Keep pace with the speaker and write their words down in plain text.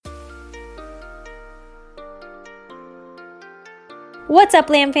What's up,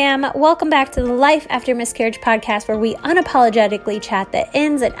 Lamb Fam? Welcome back to the Life After Miscarriage podcast, where we unapologetically chat the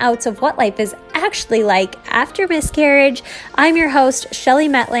ins and outs of what life is actually like after miscarriage. I'm your host, Shelly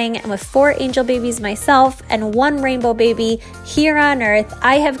Metling, and with 4 angel babies myself and 1 rainbow baby here on earth,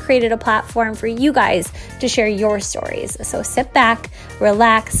 I have created a platform for you guys to share your stories. So sit back,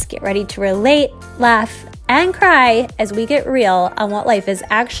 relax, get ready to relate, laugh, and cry as we get real on what life is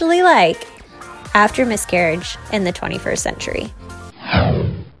actually like after miscarriage in the 21st century.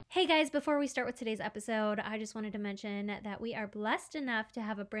 Hey guys, before we start with today's episode, I just wanted to mention that we are blessed enough to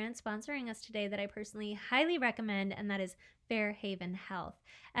have a brand sponsoring us today that I personally highly recommend, and that is Fairhaven Health.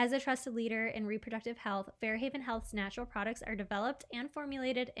 As a trusted leader in reproductive health, Fairhaven Health's natural products are developed and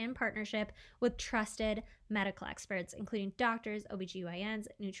formulated in partnership with trusted medical experts, including doctors, OBGYNs,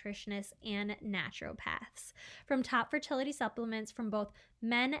 nutritionists, and naturopaths. From top fertility supplements from both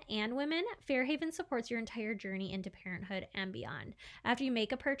men and women, Fairhaven supports your entire journey into parenthood and beyond. After you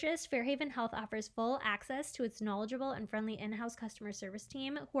make a purchase, Fairhaven Health offers full access to its knowledgeable and friendly in-house customer service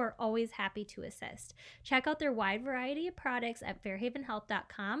team who are always happy to assist. Check out their wide variety of products at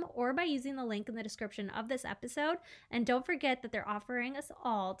fairhavenhealth.com or by using the link in the description of this episode. And don't forget that they're offering us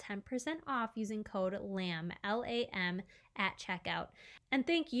all 10% off using code LAM, L-A-M, at checkout. And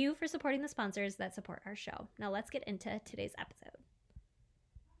thank you for supporting the sponsors that support our show. Now let's get into today's episode.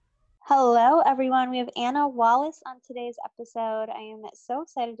 Hello, everyone. We have Anna Wallace on today's episode. I am so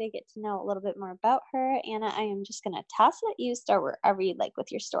excited to get to know a little bit more about her. Anna, I am just going to toss it at you. Start wherever you'd like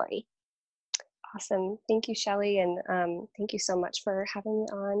with your story. Awesome. Thank you, Shelly. And thank you so much for having me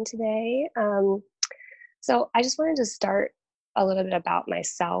on today. So I just wanted to start a little bit about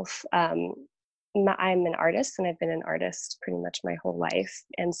myself. I'm an artist, and I've been an artist pretty much my whole life.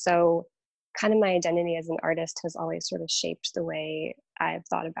 And so kind of my identity as an artist has always sort of shaped the way I've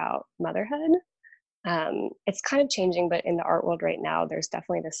thought about motherhood. It's kind of changing, but in the art world right now, there's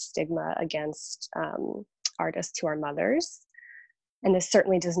definitely this stigma against artists who are mothers. And this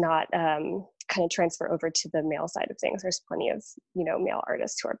certainly does not kind of transfer over to the male side of things. There's plenty of, male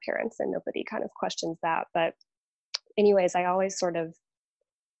artists who are parents, and nobody kind of questions that. But anyways, I always sort of,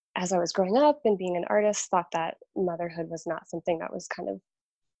 as I was growing up and being an artist, thought that motherhood was not something that was kind of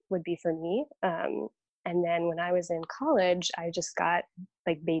would be for me. And then when I was in college, I just got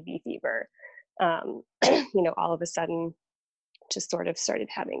like baby fever. All of a sudden just sort of started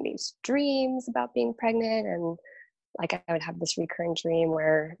having these dreams about being pregnant, and like I would have this recurring dream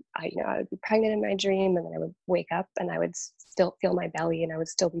where I would be pregnant in my dream, and then I would wake up and I would still feel my belly and I would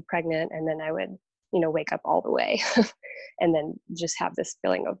still be pregnant, and then I would, wake up all the way and then just have this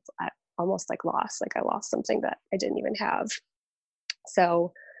feeling of almost like loss, like I lost something that I didn't even have.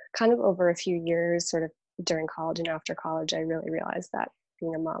 So kind of over a few years, sort of during college and after college, I really realized that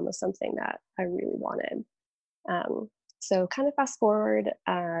being a mom was something that I really wanted. So kind of fast forward,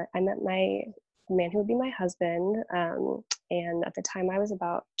 I met my man who would be my husband. And at the time I was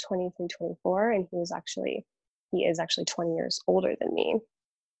about 23, 24, and he is actually 20 years older than me.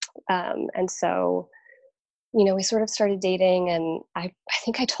 And so, we sort of started dating, and I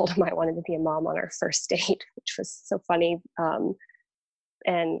think I told him I wanted to be a mom on our first date, which was so funny.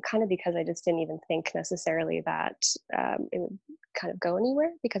 And kind of because I just didn't even think necessarily that it would kind of go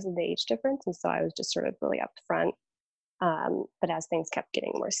anywhere because of the age difference. And so I was just sort of really upfront. But as things kept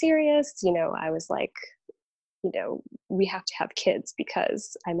getting more serious, I was like, we have to have kids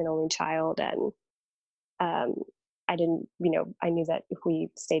because I'm an only child. And I didn't, I knew that if we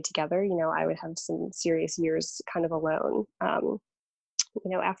stayed together, I would have some serious years kind of alone,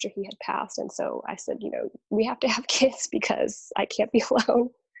 after he had passed. And so I said, we have to have kids because I can't be alone.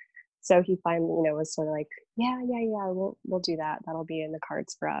 So he finally, was sort of like, yeah, we'll do that. That'll be in the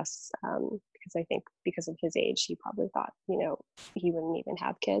cards for us. Because I think because of his age, he probably thought, he wouldn't even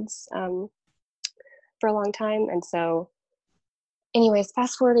have kids for a long time. And so anyways,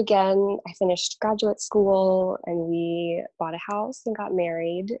 fast forward again, I finished graduate school and we bought a house and got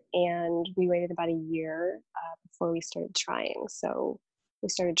married, and we waited about a year before we started trying. So we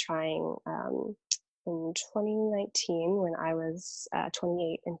started trying in 2019 when I was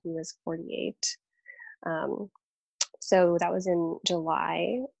 28 and he was 48. So that was in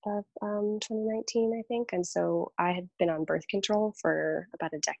July of 2019, I think. And so I had been on birth control for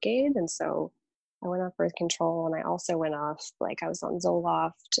about a decade. And so I went off birth control, and I also went off, I was on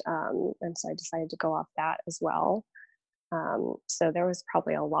Zoloft. And so I decided to go off that as well. So there was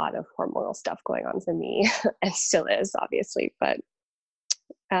probably a lot of hormonal stuff going on for me and still is, obviously. But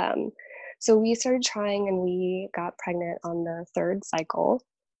so we started trying, and we got pregnant on the 3rd cycle,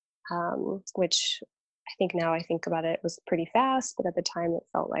 which I think now I think about it was pretty fast, but at the time it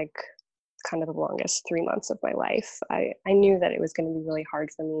felt like kind of the longest 3 months of my life. I knew that it was going to be really hard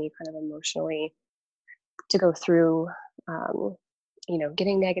for me kind of emotionally to go through,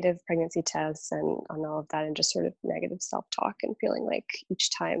 getting negative pregnancy tests and on all of that, and just sort of negative self-talk and feeling like each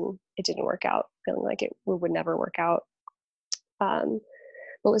time it didn't work out, feeling like it would never work out. But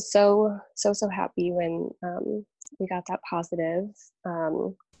was so happy when we got that positive.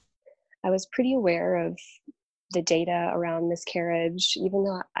 I was pretty aware of the data around miscarriage, even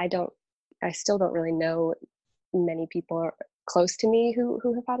though I still don't really know many people close to me who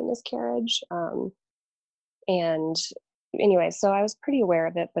have had a miscarriage. And anyway, so I was pretty aware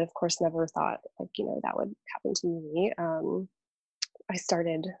of it, but of course never thought that would happen to me. I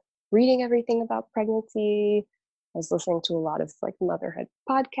started reading everything about pregnancy. I was listening to a lot of motherhood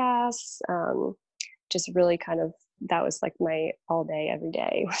podcasts. Just really that was my all day, every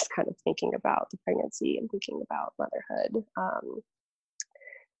day was kind of thinking about the pregnancy and thinking about motherhood.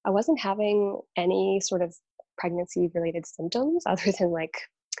 I wasn't having any sort of pregnancy related symptoms other than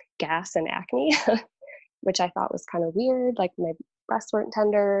gas and acne, which I thought was kind of weird. My breasts weren't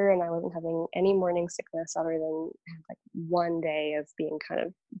tender and I wasn't having any morning sickness other than one day of being kind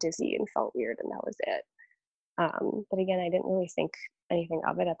of dizzy and felt weird, and that was it. But again, I didn't really think anything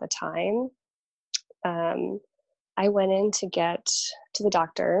of it at the time. I went in to get to the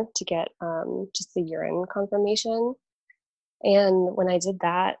doctor to get just the urine confirmation. And when I did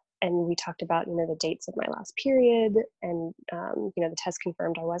that, and we talked about, the dates of my last period, and, the test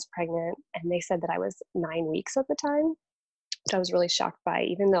confirmed I was pregnant, and they said that I was 9 weeks at the time, which I was really shocked by,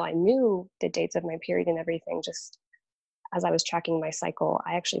 even though I knew the dates of my period and everything. Just as I was tracking my cycle,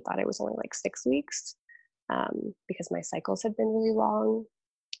 I actually thought it was only 6 weeks, because my cycles had been really long.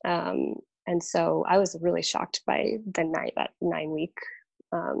 And so I was really shocked by that 9-week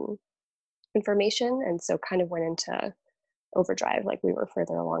information, and so kind of went into overdrive. We were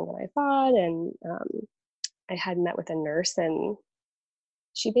further along than I thought, and I had met with a nurse, and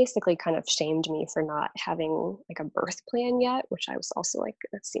she basically kind of shamed me for not having a birth plan yet, which I was also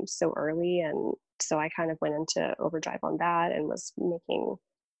that seems so early. And so I kind of went into overdrive on that and was making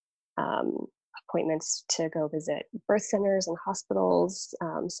appointments to go visit birth centers and hospitals,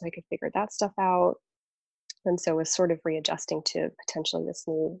 so I could figure that stuff out. And so was sort of readjusting to potentially this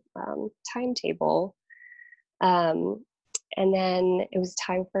new timetable. And then it was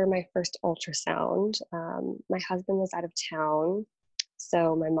time for my first ultrasound. My husband was out of town,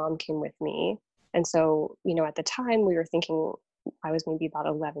 so my mom came with me. And so, at the time we were thinking I was maybe about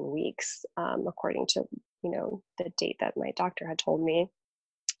 11 weeks, according to, the date that my doctor had told me.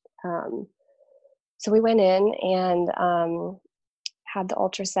 So we went in and had the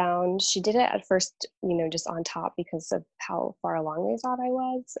ultrasound. She did it at first, just on top because of how far along they thought I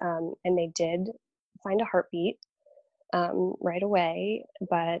was. And they did find a heartbeat right away,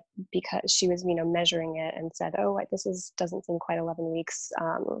 but because she was, measuring it and said, "Oh, doesn't seem quite 11 weeks,"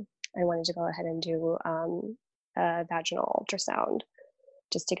 I wanted to go ahead and do a vaginal ultrasound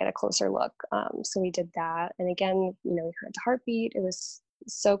just to get a closer look. So we did that, and again, we heard the heartbeat. It was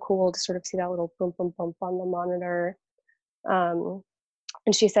so cool to sort of see that little boom, boom, boom on the monitor.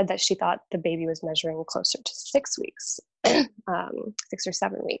 And she said that she thought the baby was measuring closer to 6 weeks, 6 or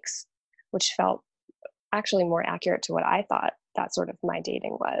 7 weeks, which felt actually more accurate to what I thought that sort of my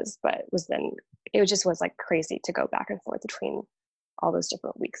dating was. But it just was crazy to go back and forth between all those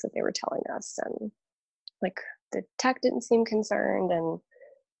different weeks that they were telling us. And the tech didn't seem concerned. And,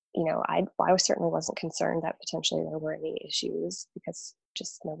 I certainly wasn't concerned that potentially there were any issues because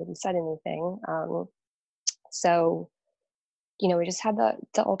just nobody said anything. So, we just had the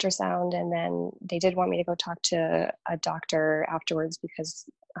ultrasound, and then they did want me to go talk to a doctor afterwards because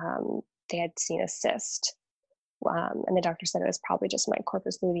they had seen a cyst. And the doctor said it was probably just my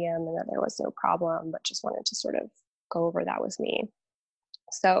corpus luteum and that there was no problem, but just wanted to sort of go over that with me.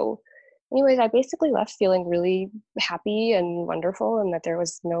 So anyways, I basically left feeling really happy and wonderful and that there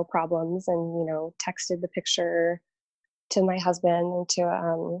was no problems, and, texted the picture to my husband and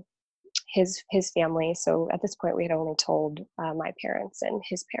to his family. So at this point we had only told my parents and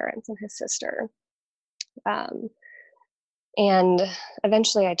his sister. And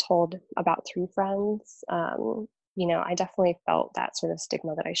eventually I told about 3 friends. I definitely felt that sort of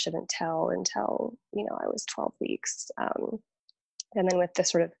stigma that I shouldn't tell until, I was 12 weeks. And then with the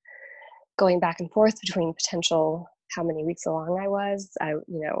sort of going back and forth between potential how many weeks along I was, I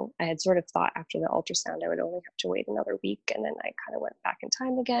had sort of thought after the ultrasound I would only have to wait another week, and then I kind of went back in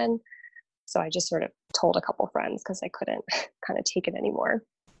time again. So I just sort of told a couple friends because I couldn't kind of take it anymore.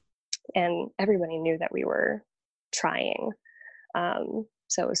 And everybody knew that we were trying.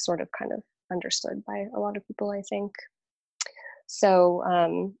 So it was sort of kind of understood by a lot of people, I think. So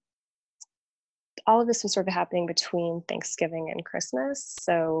all of this was sort of happening between Thanksgiving and Christmas.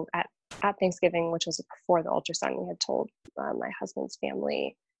 So at Thanksgiving, which was before the ultrasound, we had told my husband's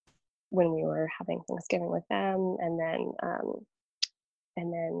family when we were having Thanksgiving with them, and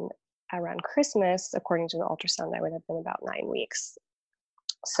then around Christmas, according to the ultrasound, I would have been about 9 weeks.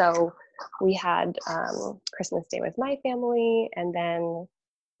 So we had Christmas Day with my family, and then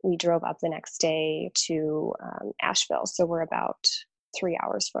we drove up the next day to Asheville. So we're about 3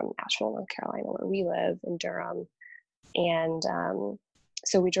 hours from Asheville, North Carolina, where we live in Durham. And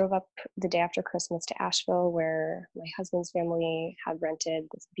so we drove up the day after Christmas to Asheville, where my husband's family had rented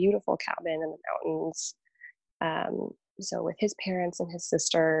this beautiful cabin in the mountains. So with his parents and his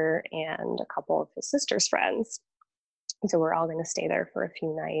sister and a couple of his sister's friends. So we're all going to stay there for a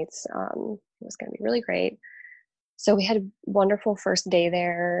few nights. It was going to be really great. So we had a wonderful first day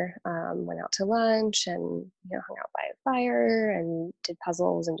there, went out to lunch and, hung out by a fire and did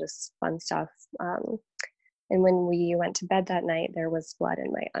puzzles and just fun stuff. And when we went to bed that night, there was blood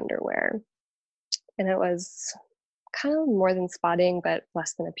in my underwear. And it was kind of more than spotting, but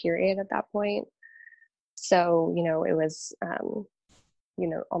less than a period at that point. So, it was,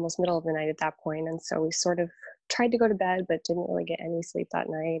 almost middle of the night at that point. And so we sort of tried to go to bed, but didn't really get any sleep that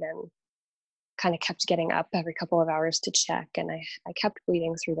night and kind of kept getting up every couple of hours to check. And I kept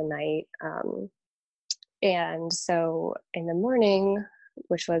bleeding through the night. And so in the morning,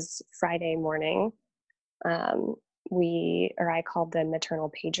 which was Friday morning, I called the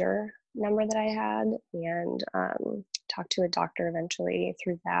maternal pager number that I had and talked to a doctor eventually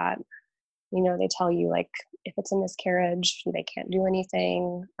through that. They tell you, like, if it's a miscarriage, they can't do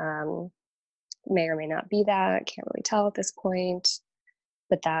anything. May or may not be that. Can't really tell at this point.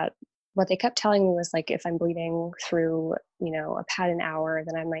 But what they kept telling me was, like, if I'm bleeding through, a pad an hour,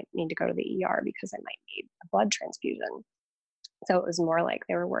 then I might need to go to the ER because I might need a blood transfusion. So it was more like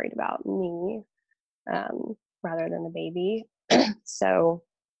they were worried about me rather than the baby. So,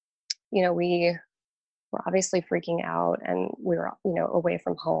 we were obviously freaking out, and we were, away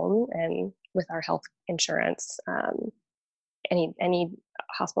from home and with our health insurance. Any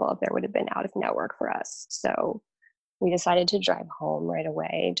hospital up there would have been out of network for us. So we decided to drive home right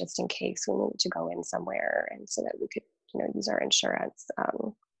away, just in case we needed to go in somewhere, and so that we could, use our insurance.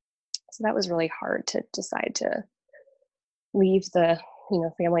 So that was really hard to decide to leave the,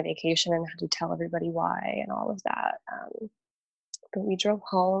 family vacation and had to tell everybody why and all of that. But we drove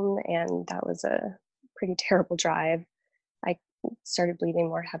home, and that was a pretty terrible drive. I started bleeding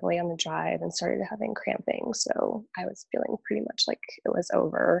more heavily on the drive and started having cramping. So I was feeling pretty much like it was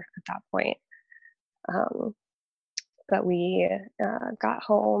over at that point. But we got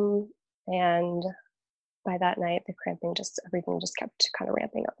home, and by that night, the cramping everything just kept kind of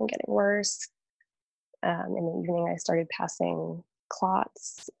ramping up and getting worse. In the evening, I started passing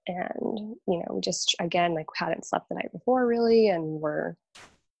clots, and, we just, again, like, hadn't slept the night before really, and were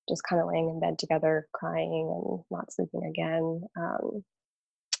just kind of laying in bed together, crying and not sleeping again.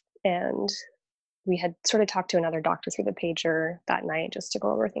 And we had sort of talked to another doctor through the pager that night just to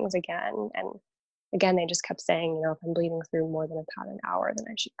go over things again. And again, they just kept saying, if I'm bleeding through more than a pound an hour, then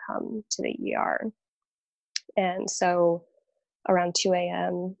I should come to the ER. And so around 2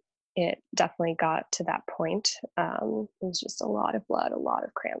 a.m., it definitely got to that point. It was just a lot of blood, a lot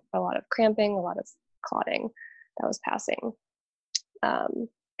of cramping, a lot of clotting that was passing.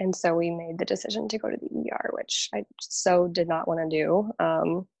 And so we made the decision to go to the ER, which I so did not want to do,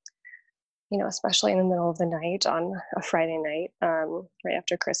 especially in the middle of the night on a Friday night, right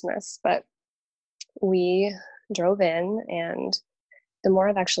after Christmas. But we drove in, and the more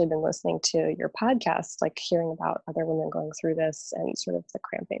I've actually been listening to your podcast, like hearing about other women going through this and sort of the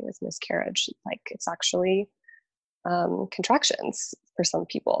cramping with miscarriage, like it's actually contractions for some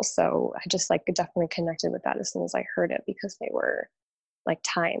people. So I just definitely connected with that as soon as I heard it, because they were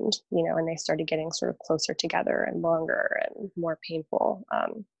timed, and they started getting sort of closer together and longer and more painful.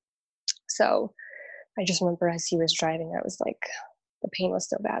 So I just remember as he was driving, I was the pain was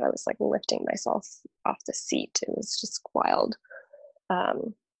so bad. I was lifting myself off the seat. It was just wild.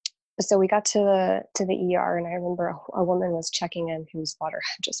 So we got to the ER, and I remember a woman was checking in whose water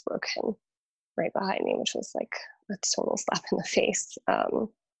had just broken right behind me, which was like a total slap in the face.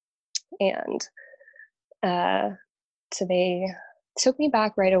 So they took me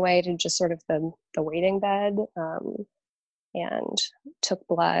back right away to just sort of the waiting bed, and took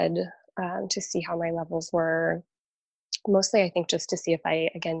blood to see how my levels were. Mostly, I think, just to see if I,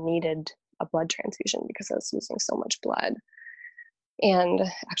 again, needed a blood transfusion because I was losing so much blood. And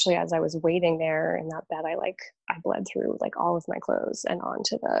actually, as I was waiting there in that bed, I bled through all of my clothes and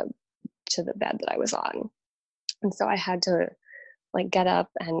onto the bed that I was on. And so I had to get up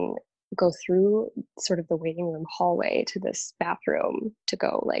and go through sort of the waiting room hallway to this bathroom to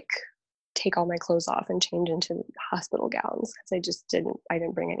go like take all my clothes off and change into hospital gowns because I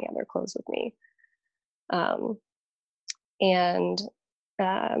didn't bring any other clothes with me. Um, and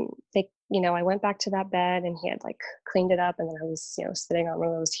they, I went back to that bed and he had like cleaned it up, and then I was, sitting on one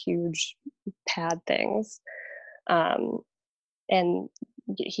of those huge pad things. And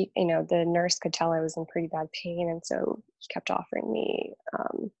the nurse could tell I was in pretty bad pain, and so he kept offering me,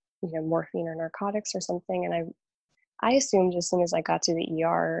 morphine or narcotics or something. And I assumed as soon as I got to the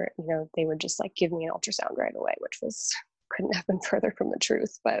ER, they would just like give me an ultrasound right away, which couldn't have been further from the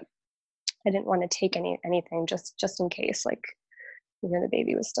truth. But I didn't want to take anything just in case, like, the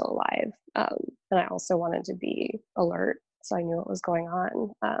baby was still alive. And I also wanted to be alert, so I knew what was going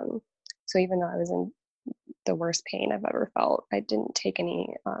on. So even though I was in the worst pain I've ever felt, I didn't take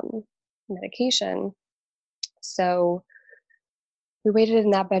any medication. So we waited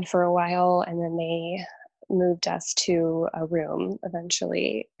in that bed for a while, and then they moved us to a room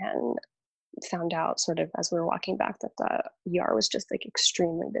eventually, and found out sort of as we were walking back that the ER was just like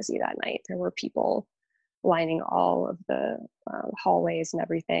extremely busy that night. There were people lining all of the hallways and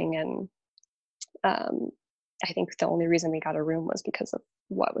everything. And I think the only reason we got a room was because of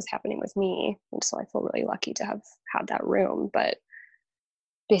what was happening with me. And so I feel really lucky to have had that room. But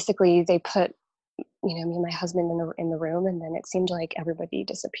basically they put, me and my husband in the room, and then it seemed like everybody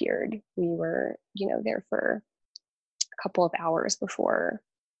disappeared. We were, there for a couple of hours before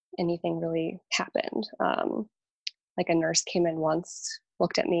anything really happened. Like a nurse came in once,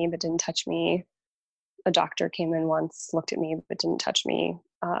 looked at me, but didn't touch me. A doctor came in once, looked at me, but didn't touch me.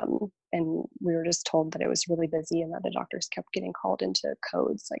 And we were just told that it was really busy and that the doctors kept getting called into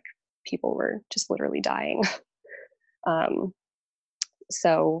codes. Like people were just literally dying.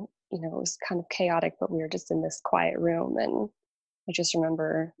 So, it was kind of chaotic, but we were just in this quiet room. And I just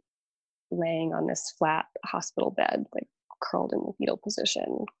remember laying on this flat hospital bed, like curled in the fetal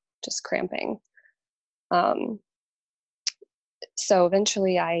position, just cramping. So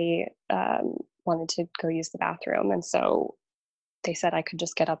eventually I wanted to go use the bathroom. And so they said I could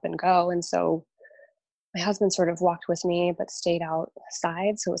just get up and go. And so my husband sort of walked with me, but stayed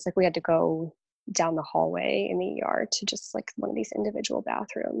outside. So it was like we had to go down the hallway in the ER to just like one of these individual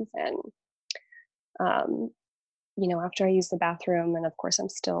bathrooms. And, after I used the bathroom, and of course I'm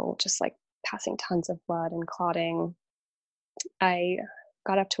still just like passing tons of blood and clotting, I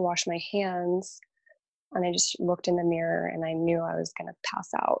got up to wash my hands, and I just looked in the mirror and I knew I was going to pass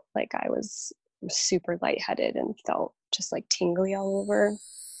out. Like I was super lightheaded and felt just like tingly all over.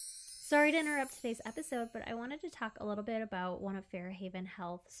 Sorry to interrupt today's episode, but I wanted to talk a little bit about one of Fairhaven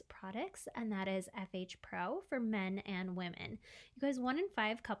Health's products, and that is FH Pro for men and women. You guys, 1 in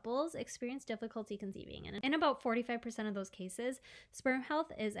 5 couples experience difficulty conceiving, and in about 45% of those cases, sperm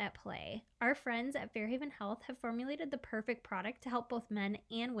health is at play. Our friends at Fairhaven Health have formulated the perfect product to help both men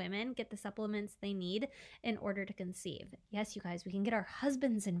and women get the supplements they need in order to conceive. Yes, you guys, we can get our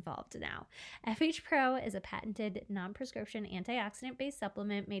husbands involved now. FH Pro is a patented non-prescription antioxidant-based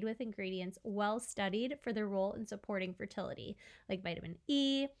supplement made with ingredients well studied for their role in supporting fertility, like vitamin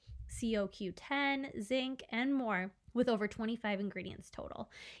E, CoQ10, zinc, and more, with over 25 ingredients total.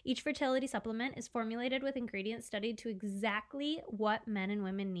 Each fertility supplement is formulated with ingredients studied to exactly what men and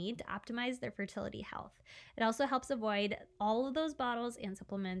women need to optimize their fertility health. It also helps avoid all of those bottles and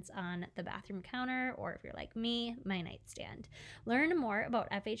supplements on the bathroom counter, or if you're like me, my nightstand. Learn more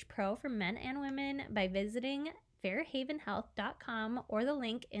about FH Pro for men and women by visiting fairhavenhealth.com or the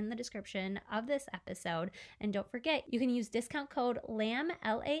link in the description of this episode. And don't forget, you can use discount code LAM,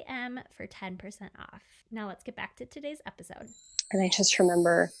 L-A-M, for 10% off. Now let's get back to today's episode. And I just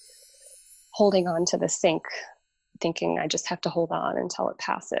remember holding on to the sink, thinking I just have to hold on until it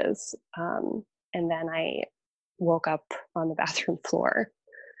passes. And then I woke up on the bathroom floor.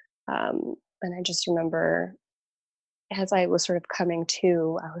 And I just remember as I was sort of coming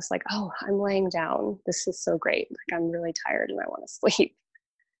to, I was like, oh, I'm laying down. This is so great. Like, I'm really tired and I want to sleep.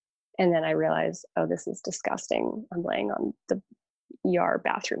 And then I realized, oh, this is disgusting. I'm laying on the ER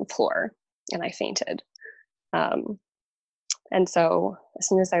bathroom floor, and I fainted. And so as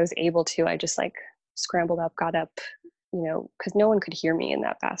soon as I was able to, I just like scrambled up, got up, because no one could hear me in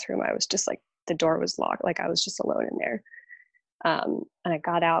that bathroom. I was just like, the door was locked. Like I was just alone in there. And I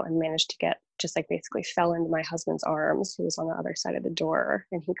got out and managed to just like basically fell into my husband's arms, who was on the other side of the door,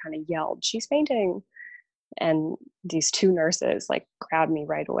 and he kind of yelled, "She's fainting." And these 2 nurses like grabbed me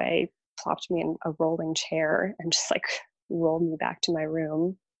right away, plopped me in a rolling chair, and just like rolled me back to my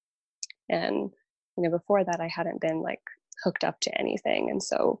room. And, before that I hadn't been like hooked up to anything. And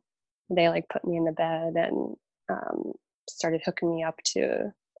so they like put me in the bed and started hooking me up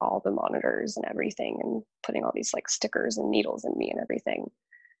to all the monitors and everything and putting all these like stickers and needles in me and everything.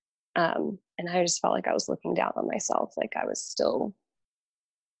 And I just felt like I was looking down on myself, like I was still,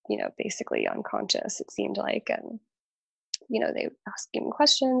 basically unconscious, it seemed like. And, they were asking me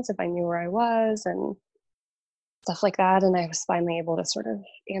questions if I knew where I was and stuff like that. And I was finally able to sort of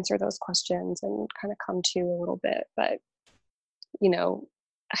answer those questions and kind of come to a little bit. But,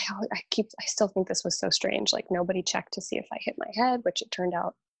 I still think this was so strange. Like nobody checked to see if I hit my head, which it turned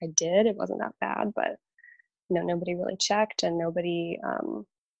out I did. It wasn't that bad, but, nobody really checked, and nobody,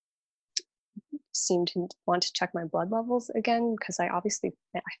 seemed to want to check my blood levels again, because I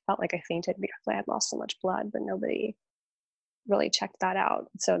felt like I fainted because I had lost so much blood, but nobody really checked that out.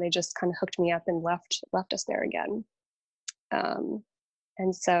 So they just kind of hooked me up and left us there again.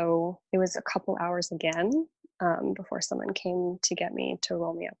 And so it was a couple hours again before someone came to get me to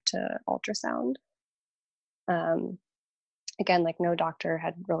roll me up to ultrasound. Again, like no doctor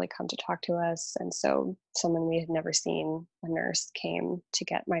had really come to talk to us. And so someone we had never seen, a nurse, came to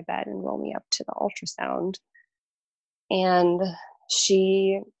get my bed and roll me up to the ultrasound. And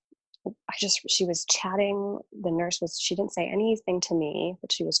she was chatting. She didn't say anything to me,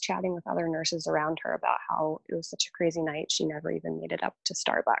 but she was chatting with other nurses around her about how it was such a crazy night. She never even made it up to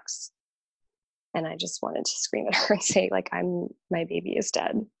Starbucks. And I just wanted to scream at her and say, like, my baby is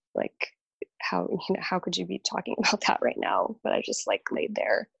dead. Like, how could you be talking about that right now? But I just like laid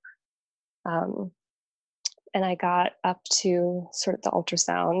there. And I got up to sort of the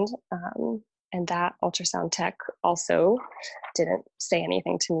ultrasound, and that ultrasound tech also didn't say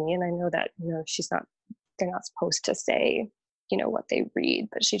anything to me. And I know that, they're not supposed to say, what they read,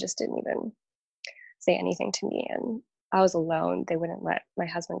 but she just didn't even say anything to me. And I was alone. They wouldn't let my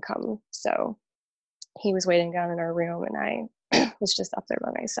husband come. So he was waiting down in our room, and I was just up there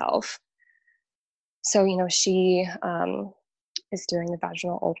by myself. So, she is doing the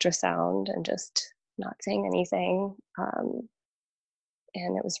vaginal ultrasound and just not saying anything. And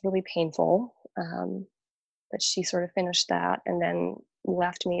it was really painful. But she sort of finished that and then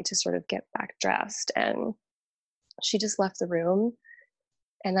left me to sort of get back dressed. And she just left the room.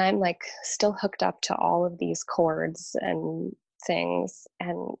 And I'm like still hooked up to all of these cords and things.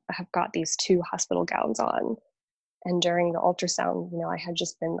 And I've got these 2 hospital gowns on. And during the ultrasound, I had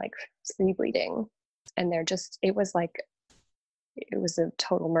just been like free bleeding. And it was a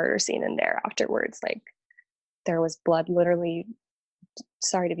total murder scene in there afterwards. Like there was blood literally,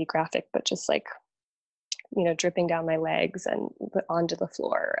 sorry to be graphic, but just like, dripping down my legs and onto the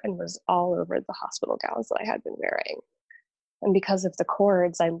floor, and was all over the hospital gowns that I had been wearing. And because of the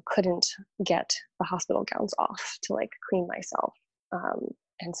cords, I couldn't get the hospital gowns off to like clean myself.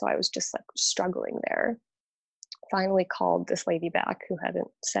 And so I was just like struggling there. Finally called this lady back who hadn't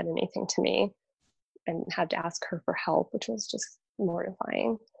said anything to me, and had to ask her for help, which was just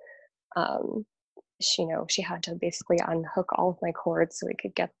mortifying. She had to basically unhook all of my cords so we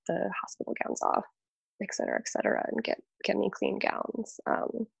could get the hospital gowns off, et cetera, and get me clean gowns.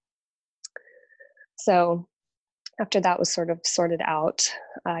 So after that was sort of sorted out,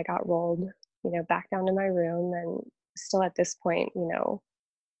 I got rolled, back down to my room. And still at this point,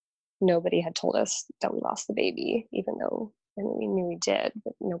 nobody had told us that we lost the baby, even though, and we knew we did,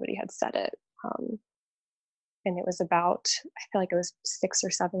 but nobody had said it. And it was about, I feel like it was 6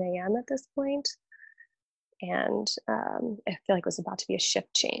 or 7 a.m. at this point. And I feel like it was about to be a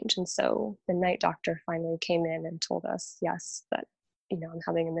shift change. And so the night doctor finally came in and told us, yes, that, I'm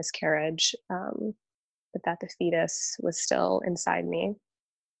having a miscarriage, but that the fetus was still inside me,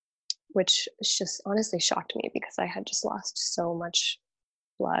 which just honestly shocked me because I had just lost so much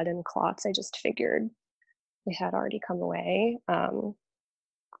blood and clots. I just figured it had already come away.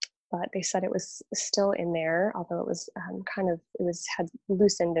 But they said it was still in there, although it was had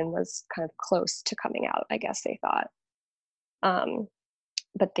loosened and was kind of close to coming out, I guess they thought.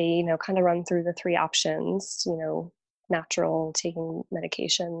 But they, kind of run through the 3 options, natural, taking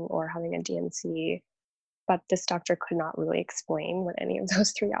medication, or having a D&C. But this doctor could not really explain what any of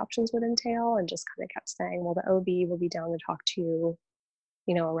those 3 options would entail, and just kind of kept saying, well, the OB will be down to talk to you,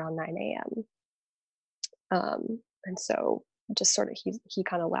 around 9 a.m. And so just sort of he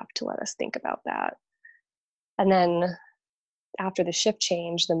kind of left to let us think about that. And then after the shift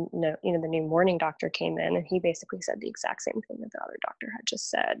change, the new morning doctor came in, and he basically said the exact same thing that the other doctor had just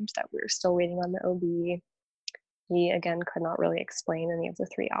said, that we were still waiting on the OB. He again could not really explain any of the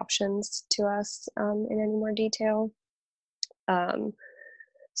 3 options to us in any more detail.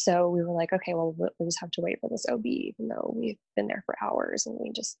 So we were like, okay, well, we just have to wait for this OB, even though we've been there for hours, and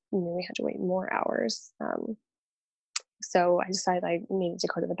we just knew we had to wait more hours. So I decided I needed to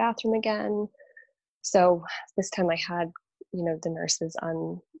go to the bathroom again. So this time I had, the nurses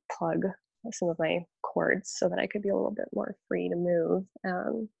plug some of my cords so that I could be a little bit more free to move.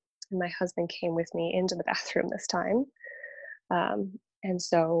 And my husband came with me into the bathroom this time. And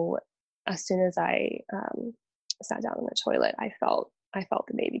so as soon as I sat down in the toilet, I felt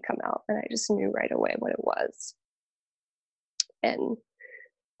the baby come out, and I just knew right away what it was. And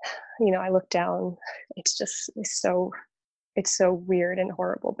I looked down. It's so weird and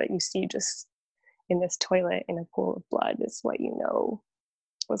horrible, but you see just in this toilet in a pool of blood is what you know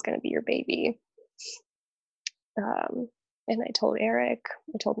was going to be your baby. And I told Eric,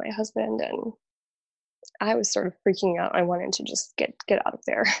 I told my husband, and I was sort of freaking out. I wanted to just get out of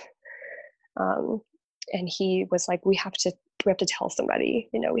there. And he was like, we have to tell somebody,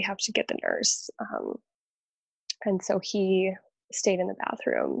 we have to get the nurse. And so he stayed in the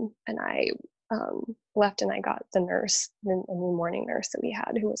bathroom, and I left, and I got the nurse, a new morning nurse that we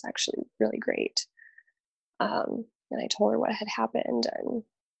had, who was actually really great. And I told her what had happened, and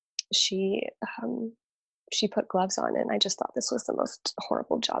she put gloves on, and I just thought this was the most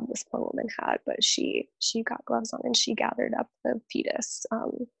horrible job this poor woman had, but she got gloves on, and she gathered up the fetus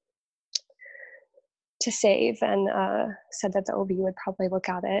to save, and said that the OB would probably look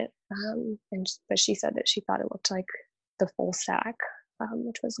at it, but she said that she thought it looked like the full sack,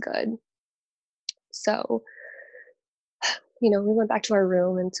 which was good. So we went back to our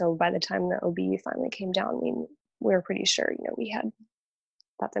room, and so by the time the OB finally came down, we were pretty sure we had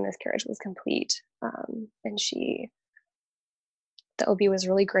thought the miscarriage was complete. And the OB was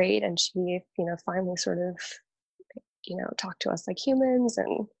really great, and she finally sort of talked to us like humans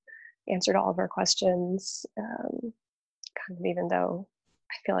and answered all of our questions, kind of, even though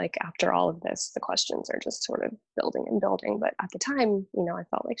I feel like after all of this, the questions are just sort of building and building. But at the time, I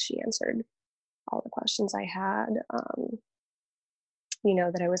felt like she answered all the questions I had,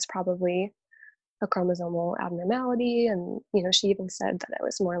 that I was probably a chromosomal abnormality. And, she even said that I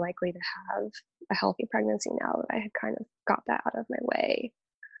was more likely to have a healthy pregnancy now that I had kind of got that out of my way.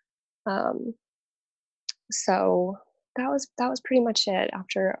 So that was pretty much it.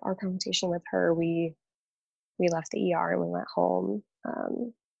 After our conversation with her, we left the ER and we went home.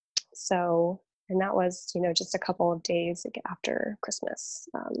 And that was, just a couple of days after Christmas,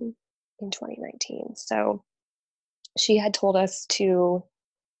 in 2019. So she had told us to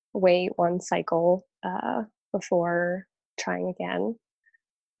wait one cycle before trying again.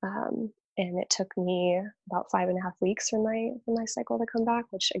 And it took me about 5.5 weeks for my cycle to come back,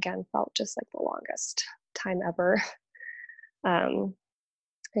 which again felt just like the longest time ever. And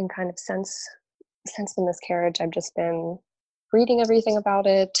kind of since the miscarriage, I've just been reading everything about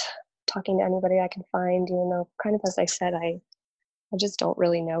it, talking to anybody I can find, even though, kind of as I said, I just don't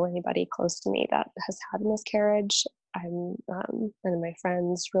really know anybody close to me that has had a miscarriage. None of my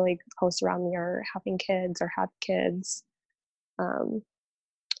friends really close around me are having kids or have kids.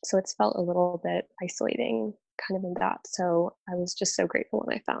 So it's felt a little bit isolating kind of in that. So I was just so grateful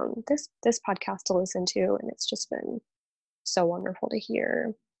when I found this podcast to listen to, and it's just been so wonderful to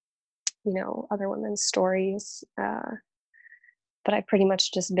hear, other women's stories. But I've pretty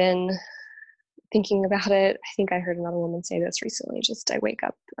much just been thinking about it. I think I heard another woman say this recently, just I wake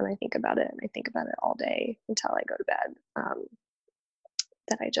up and I think about it, and I think about it all day until I go to bed.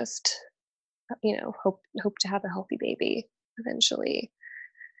 That I just, hope to have a healthy baby eventually.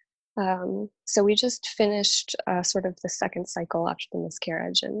 So we just finished sort of the second cycle after the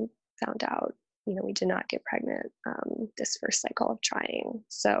miscarriage and found out, we did not get pregnant this first cycle of trying.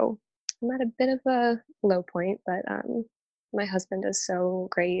 So I'm at a bit of a low point, but my husband is so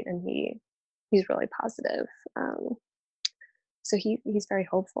great, and he's really positive. So he's very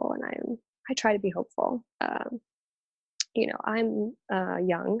hopeful, and I try to be hopeful. I'm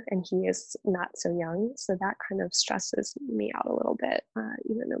young, and he is not so young, so that kind of stresses me out a little bit,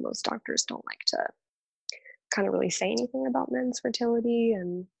 even though most doctors don't like to kind of really say anything about men's fertility.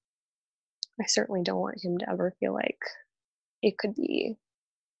 And I certainly don't want him to ever feel like it could be,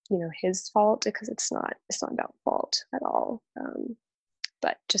 his fault, because it's not about fault at all.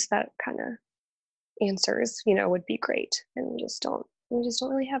 But just that kind of answers, would be great. And we just don't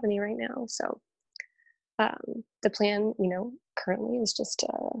really have any right now. So the plan, currently is just to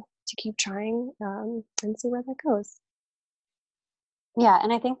keep trying and see where that goes. Yeah,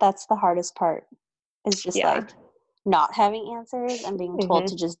 and I think that's the hardest part, is just like not having answers and being told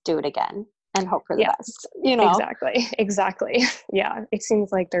to just do it again and hope for the best. Exactly. Yeah, it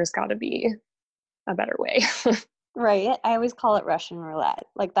seems like there's got to be a better way. Right. I always call it Russian roulette.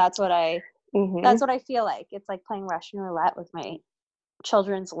 Like that's what I feel like. It's like playing Russian roulette with my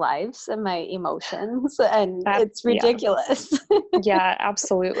children's lives and my emotions, and it's ridiculous. Yeah,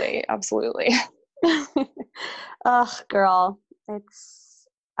 absolutely. Ugh, girl,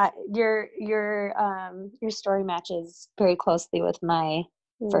 your story matches very closely with my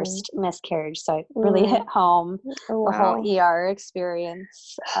first miscarriage, so it really hit home. Oh, the wow. whole ER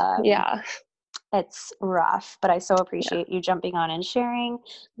experience. Yeah. It's rough, but I so appreciate you jumping on and sharing.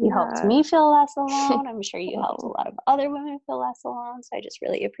 You helped Yeah. me feel less alone. I'm sure you helped a lot of other women feel less alone, so I just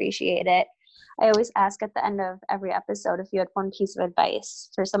really appreciate it. I always ask at the end of every episode, if you had one piece of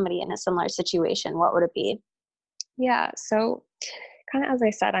advice for somebody in a similar situation, what would it be? Yeah. So kind of, as I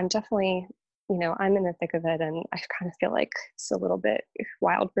said, I'm definitely, I'm in the thick of it, and I kind of feel like it's a little bit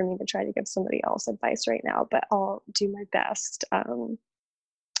wild for me to try to give somebody else advice right now, but I'll do my best.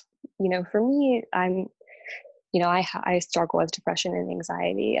 For me, I struggle with depression and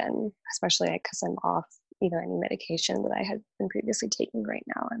anxiety, and especially because I'm off, any medication that I had been previously taking. Right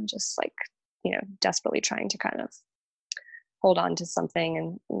now, I'm just like, desperately trying to kind of hold on to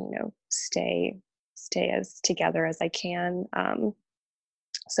something and, stay as together as I can.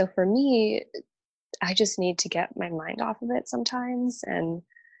 So for me, I just need to get my mind off of it sometimes, and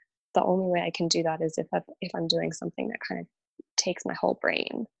the only way I can do that is if I'm doing something that kind of takes my whole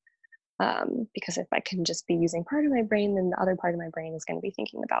brain. Because if I can just be using part of my brain, then the other part of my brain is going to be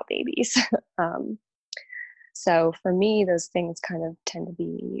thinking about babies. So for me, those things kind of tend to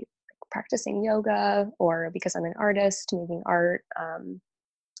be practicing yoga, or because I'm an artist, making art,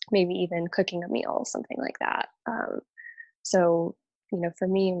 maybe even cooking a meal, something like that. So, for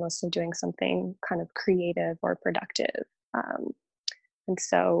me, mostly doing something kind of creative or productive. And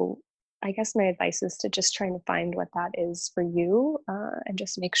so I guess my advice is to just try and find what that is for you, and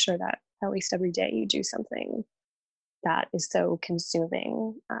just make sure that at least every day you do something that is so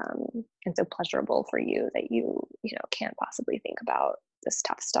consuming, and so pleasurable for you that you can't possibly think about this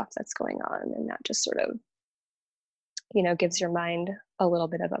tough stuff that's going on, and that just sort of gives your mind a little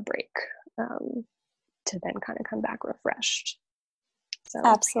bit of a break, to then kind of come back refreshed. So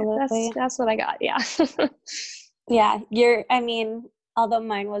absolutely, that's what I got. Yeah. Yeah, although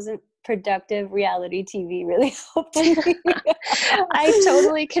mine wasn't productive, reality TV really helped me. I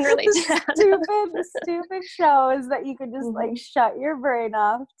totally can relate to that. Stupid shows that you could just like shut your brain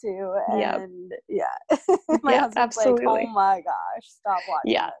off to, and my husband's absolutely. like, "Oh my gosh, stop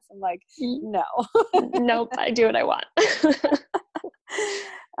watching this." I'm like, "No, nope, I do what I want."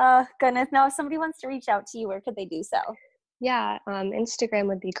 Goodness. Now, if somebody wants to reach out to you, where could they do so? Yeah, Instagram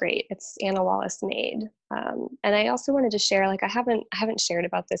would be great. It's Anna Wallace Made. And I also wanted to share, like, I haven't shared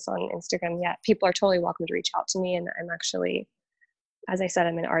about this on Instagram yet. People are totally welcome to reach out to me, and I'm actually, as I said,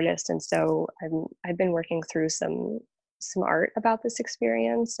 I'm an artist, and so I've been working through some art about this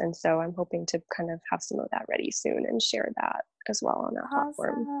experience, and so I'm hoping to kind of have some of that ready soon and share that as well on that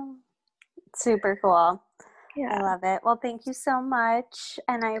platform. Super cool. Yeah. I love it. Well, thank you so much.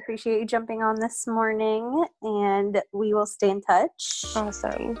 And I appreciate you jumping on this morning, and we will stay in touch.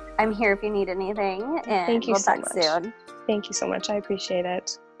 Awesome. I'm here if you need anything, and thank you we'll so talk much. soon. Thank you so much. I appreciate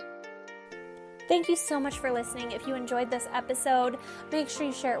it. Thank you so much for listening. If you enjoyed this episode, make sure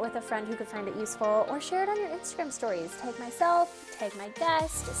you share it with a friend who could find it useful, or share it on your Instagram stories. Tag myself, tag my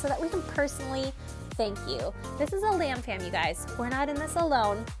guest, so that we can personally thank you. This is a Lamb Fam, you guys. We're not in this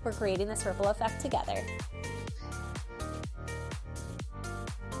alone. We're creating this ripple effect together.